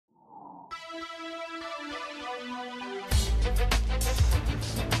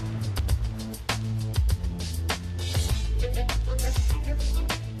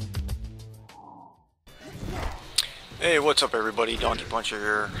Hey, what's up everybody, Donkey Puncher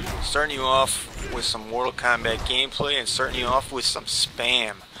here. Starting you off with some Mortal Kombat gameplay and starting you off with some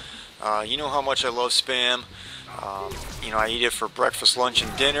spam. You know how much I love spam. I eat it for breakfast, lunch,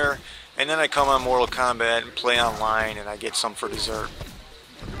 and dinner. And then I come on Mortal Kombat and play online and I get some for dessert.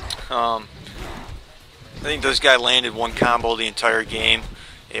 I think this guy landed one combo the entire game.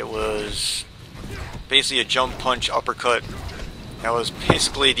 It was basically a jump punch uppercut. That was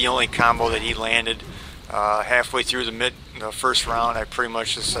basically the only combo that he landed. Halfway through the first round, I pretty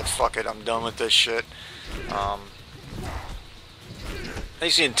much just said, fuck it, I'm done with this shit.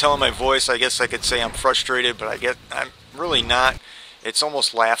 As you can tell in my voice, I guess I could say I'm frustrated, but I'm really not. It's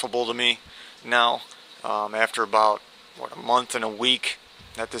almost laughable to me now, after about, a month and a week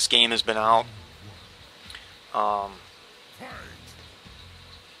that this game has been out.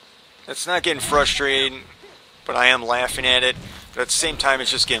 It's not getting frustrating, but I am laughing at it. But at the same time,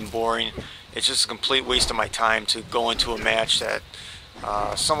 it's just getting boring. It's just a complete waste of my time to go into a match that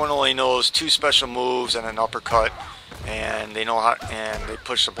someone only knows two special moves and an uppercut, and they know how, and they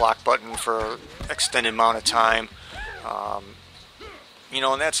push the block button for an extended amount of time.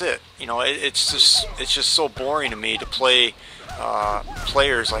 And that's it. It's just so boring to me to play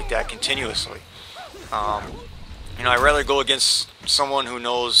players like that continuously. I'd rather go against someone who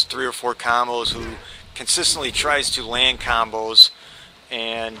knows 3 or 4 combos, who consistently tries to land combos,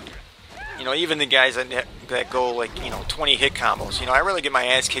 and even the guys that go like 20 hit combos. I'd rather get my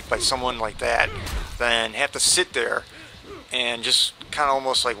ass kicked by someone like that than have to sit there and just kind of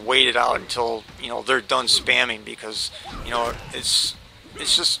almost like wait it out until they're done spamming, because it's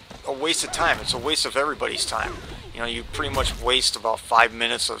just a waste of time. It's a waste of everybody's time. You pretty much waste about 5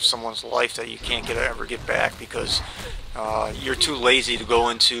 minutes of someone's life that you can't ever get back, because you're too lazy to go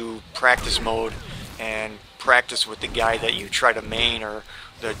into practice mode and practice with the guy that you try to main, or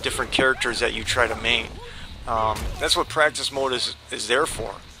the different characters that you try to main. That's what practice mode is there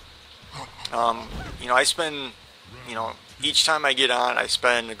for. I spend, each time I get on, I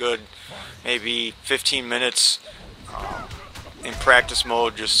spend a good maybe 15 minutes in practice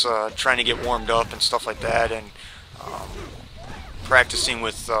mode, just trying to get warmed up and stuff like that, and practicing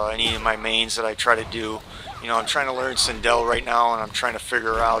with any of my mains that I try to do. I'm trying to learn Sindel right now, and I'm trying to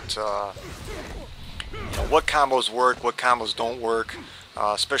figure out what combos work, what combos don't work,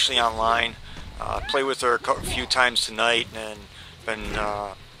 especially online. Play with her a few times tonight, and been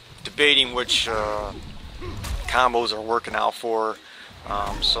debating which combos are working out for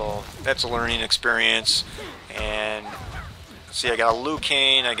her. So that's a learning experience. And see, I got a Liu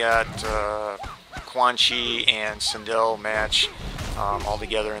Kang, I got Quan and Sindel match all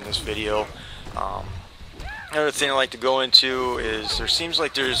together in this video. Another thing I like to go into is there seems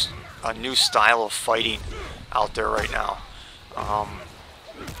like there's a new style of fighting out there right now.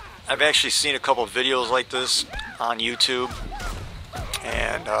 I've actually seen a couple of videos like this on YouTube,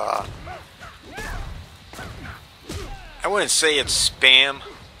 and I wouldn't say it's spam,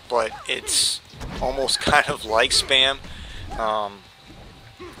 but it's almost kind of like spam.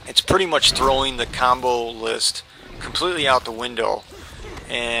 It's pretty much throwing the combo list completely out the window,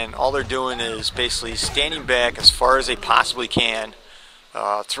 and all they're doing is basically standing back as far as they possibly can,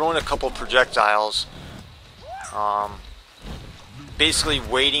 throwing a couple projectiles, basically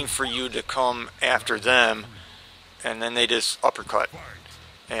waiting for you to come after them, and then they just uppercut.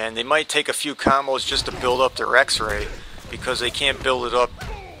 And they might take a few combos just to build up their X-ray, because they can't build it up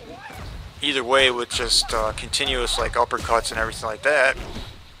either way with just continuous like uppercuts and everything like that.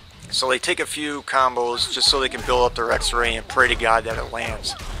 So they take a few combos just so they can build up their X-ray and pray to God that it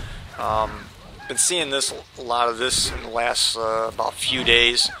lands. Been seeing a lot of this in the last about few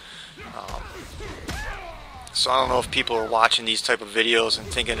days. So I don't know if people are watching these type of videos and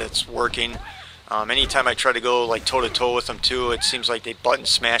thinking it's working. Anytime I try to go like toe to toe with them too, it seems like they button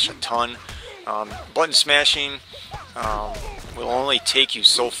smash a ton. Button smashing will only take you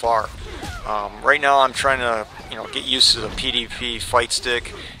so far. Right now I'm trying to get used to the PvP fight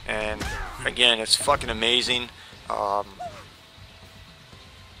stick, and again, it's fucking amazing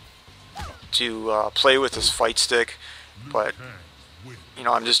to play with this fight stick, but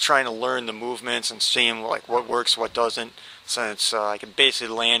I'm just trying to learn the movements and seeing like what works, what doesn't, since I can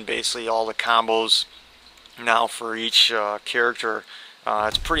basically land all the combos now for each character.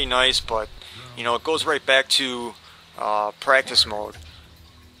 It's pretty nice, but it goes right back to practice mode.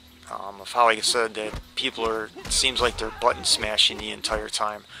 Of how I said that it seems like they're button smashing the entire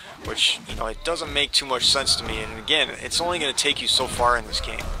time, which it doesn't make too much sense to me. And again, it's only going to take you so far in this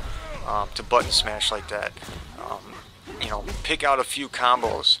game to button smash like that. Pick out a few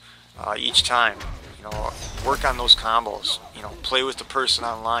combos each time. work on those combos. You know, play with the person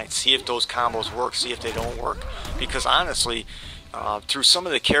online, see if those combos work, see if they don't work. Because honestly, through some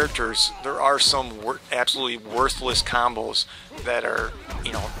of the characters, there are some absolutely worthless combos that are,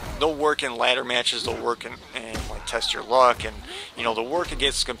 you know, they'll work in ladder matches, they'll work in like test your luck, and you know, they'll work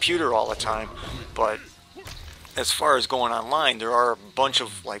against the computer all the time. But as far as going online, there are a bunch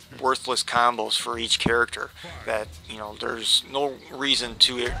of like worthless combos for each character that, you know, there's no reason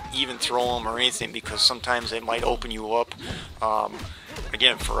to even throw them or anything, because sometimes it might open you up,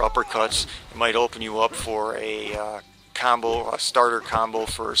 again, for uppercuts. It might open you up for a combo, a starter combo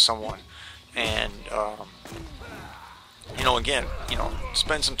for someone. And you know, again, you know,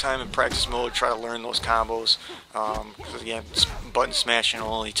 spend some time in practice mode, try to learn those combos, because again, button smashing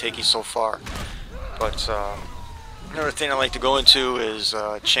will only take you so far. But another thing I like to go into is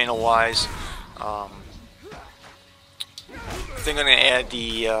channel-wise. I think I'm going to add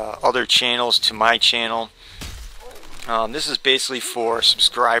the other channels to my channel. This is basically for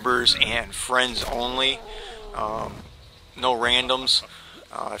subscribers and friends only. No randoms.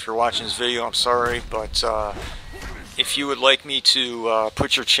 If you're watching this video, I'm sorry, but if you would like me to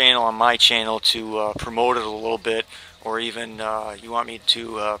put your channel on my channel to promote it a little bit, or even you want me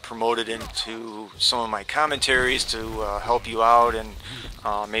to promote it into some of my commentaries to help you out, and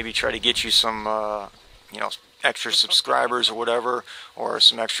maybe try to get you some you know, extra subscribers or whatever, or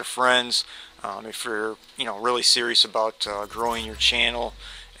some extra friends, if you're, you know, really serious about growing your channel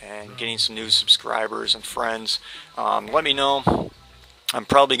and getting some new subscribers and friends, let me know. I'm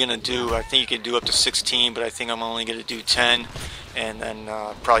probably going to do, I think you can do up to 16, but I think I'm only going to do 10, and then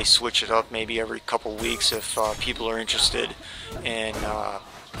probably switch it up maybe every couple weeks if people are interested in you know,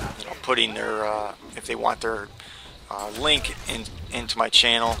 putting their, if they want their link into my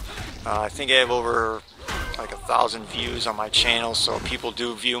channel. I think I have over like 1,000 views on my channel, so people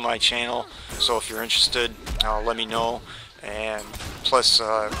do view my channel. So if you're interested, let me know. And plus,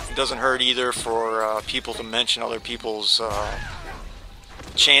 it doesn't hurt either for people to mention other people's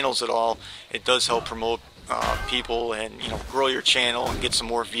channels at all. It does help promote people, and, you know, grow your channel and get some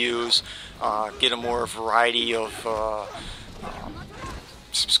more views, get a more variety of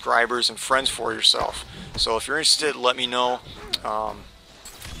subscribers and friends for yourself. So if you're interested, let me know.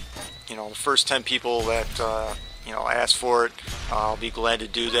 You know, the first 10 people that you know, ask for it, I'll be glad to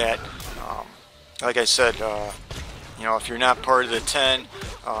do that. Like I said, you know, if you're not part of the 10,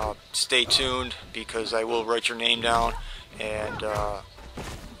 stay tuned, because I will write your name down, and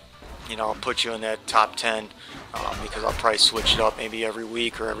you know, I'll put you in that top 10, because I'll probably switch it up maybe every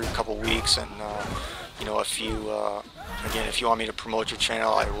week or every couple weeks. And you know, if you again, if you want me to promote your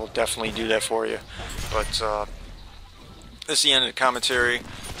channel, I will definitely do that for you. But this is the end of the commentary,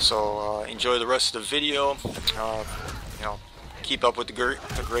 so enjoy the rest of the video. You know, keep up with the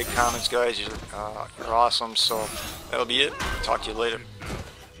great comments, guys. You're awesome. So that'll be it. Talk to you later.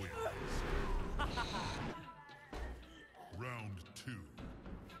 Round 2.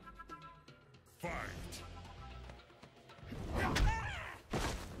 Fight.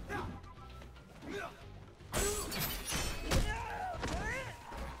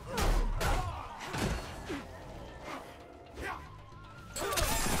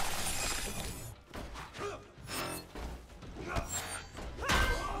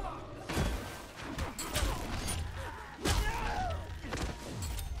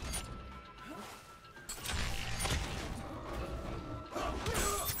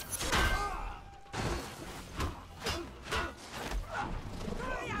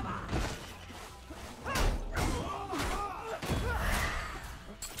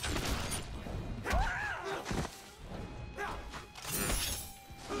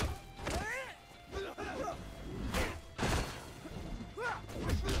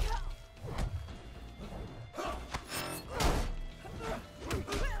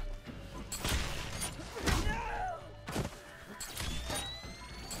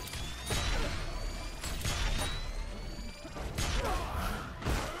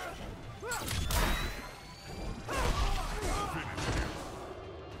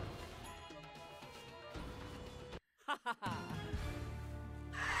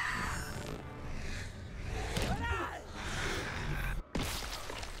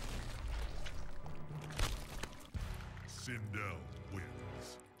 Sindel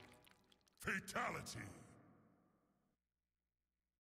wins. Fatality.